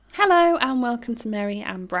Hello and welcome to Merry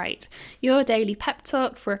and Bright, your daily pep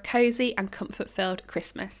talk for a cosy and comfort-filled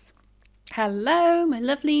Christmas. Hello, my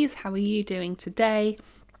lovelies, how are you doing today?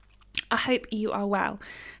 I hope you are well.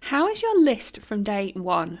 How is your list from day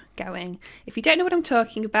one going? If you don't know what I'm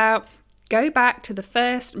talking about, go back to the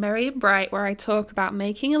first Merry and Bright where I talk about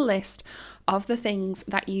making a list of the things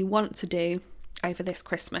that you want to do over this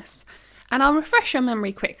Christmas. And I'll refresh your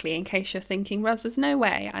memory quickly in case you're thinking, Ros, there's no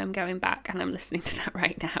way I'm going back and I'm listening to that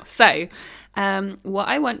right now. So what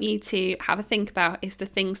I want you to have a think about is the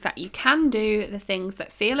things that you can do, the things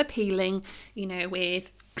that feel appealing, with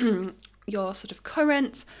your sort of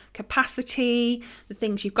current capacity, the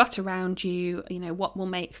things you've got around you, what will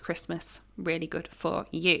make Christmas really good for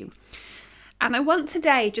you. And I want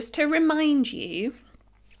today just to remind you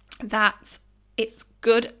that it's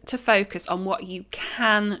good to focus on what you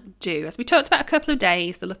can do. As we talked about a couple of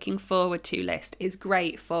days, the looking forward to list is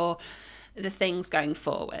great for the things going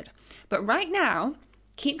forward. But right now,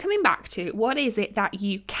 keep coming back to what is it that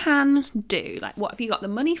you can do? Like, what have you got the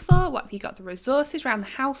money for? What have you got the resources around the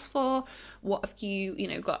house for? What have you,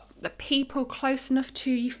 got the people close enough to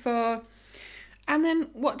you for? And then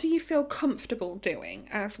what do you feel comfortable doing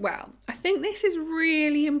as well? I think this is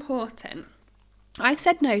really important. I've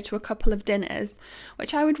said no to a couple of dinners,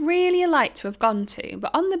 which I would really like to have gone to,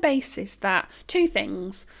 but on the basis that two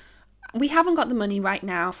things: we haven't got the money right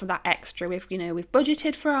now for that extra. We've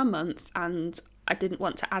budgeted for our month, and I didn't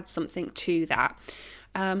want to add something to that.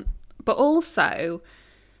 But also,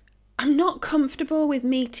 I'm not comfortable with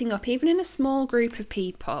meeting up, even in a small group of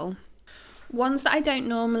people, ones that I don't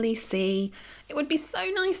normally see. It would be so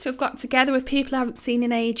nice to have got together with people I haven't seen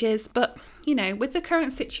in ages, but, with the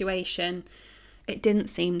current situation, it didn't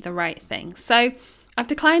seem the right thing. So I've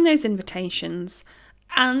declined those invitations,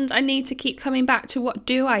 and I need to keep coming back to what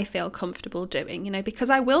do I feel comfortable doing, because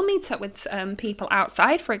I will meet up with people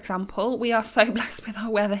outside, for example. We are so blessed with our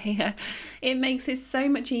weather here. It makes it so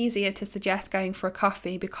much easier to suggest going for a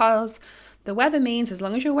coffee, because the weather means as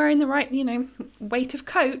long as you're wearing the right, weight of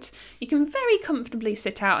coat, you can very comfortably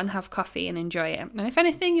sit out and have coffee and enjoy it. And if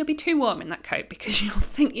anything, you'll be too warm in that coat because you'll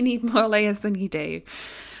think you need more layers than you do.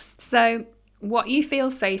 So what you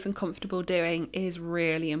feel safe and comfortable doing is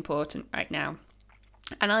really important right now.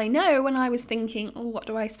 And I know when I was thinking, what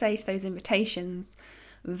do I say to those invitations?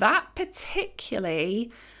 That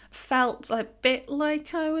particularly felt a bit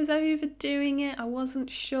like I was overdoing it. I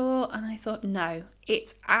wasn't sure. And I thought, no,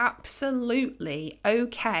 it's absolutely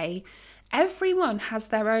okay. Everyone has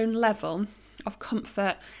their own level of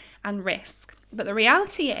comfort and risk. But the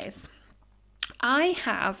reality is, I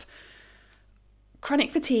have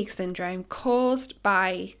chronic fatigue syndrome caused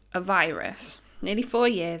by a virus. Nearly 4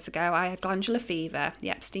 years ago, I had glandular fever,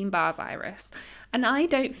 the Epstein-Barr virus, and I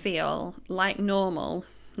don't feel like normal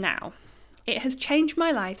now. It has changed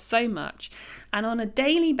my life so much, and on a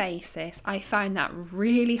daily basis, I find that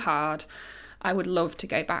really hard. I would love to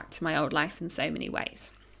go back to my old life in so many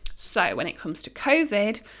ways. So when it comes to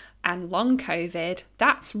COVID and long COVID,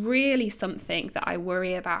 that's really something that I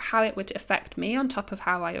worry about, how it would affect me on top of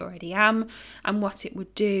how I already am, and what it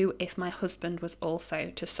would do if my husband was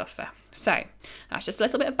also to suffer. So that's just a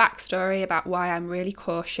little bit of backstory about why I'm really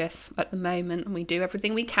cautious at the moment, and we do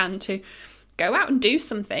everything we can to go out and do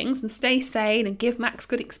some things and stay sane and give Max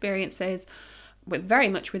good experiences. We're very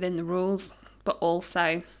much within the rules, but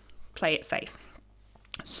also play it safe.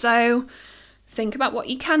 So think about what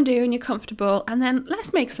you can do and you're comfortable, and then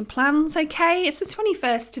let's make some plans, okay? It's the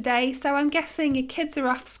 21st today, so I'm guessing your kids are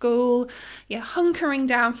off school, you're hunkering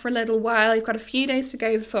down for a little while, you've got a few days to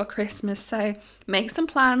go before Christmas, so make some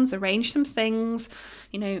plans, arrange some things,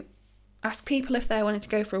 ask people if they wanted to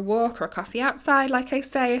go for a walk or a coffee outside, like I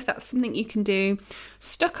say, if that's something you can do.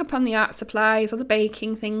 Stock up on the art supplies or the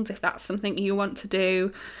baking things if that's something you want to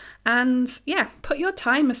do. And put your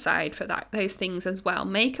time aside for those things as well.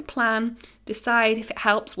 Make a plan, decide if it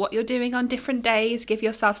helps what you're doing on different days, give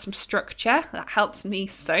yourself some structure. That helps me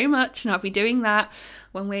so much, and I'll be doing that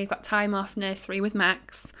when we've got time off nursery with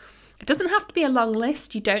Max. It doesn't have to be a long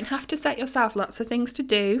list. You don't have to set yourself lots of things to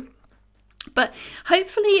do. But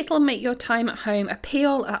hopefully it'll make your time at home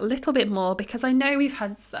appeal a little bit more, because I know we've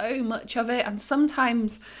had so much of it, and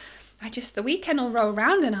sometimes the weekend will roll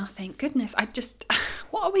around and I'll think, goodness,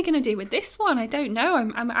 what are we going to do with this one? I don't know.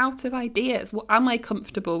 I'm out of ideas. What am I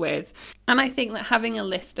comfortable with? And I think that having a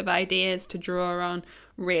list of ideas to draw on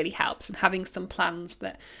really helps, and having some plans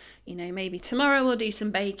that, maybe tomorrow we'll do some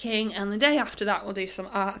baking, and the day after that we'll do some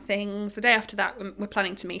art things. The day after that we're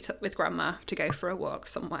planning to meet up with Grandma to go for a walk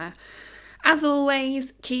somewhere. As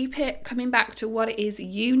always, keep it coming back to what it is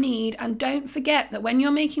you need, and don't forget that when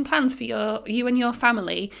you're making plans for you and your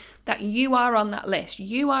family, that you are on that list.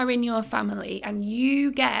 You are in your family and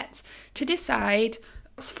you get to decide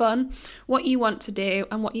what's fun, what you want to do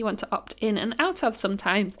and what you want to opt in and out of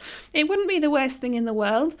sometimes. It wouldn't be the worst thing in the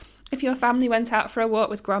world if your family went out for a walk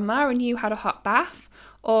with grandma and you had a hot bath,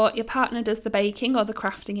 or your partner does the baking or the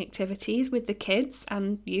crafting activities with the kids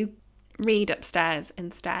and you read upstairs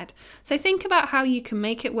instead. So think about how you can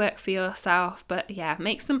make it work for yourself. But yeah,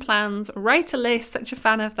 make some plans, write a list, such a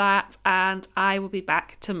fan of that, and I will be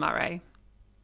back tomorrow.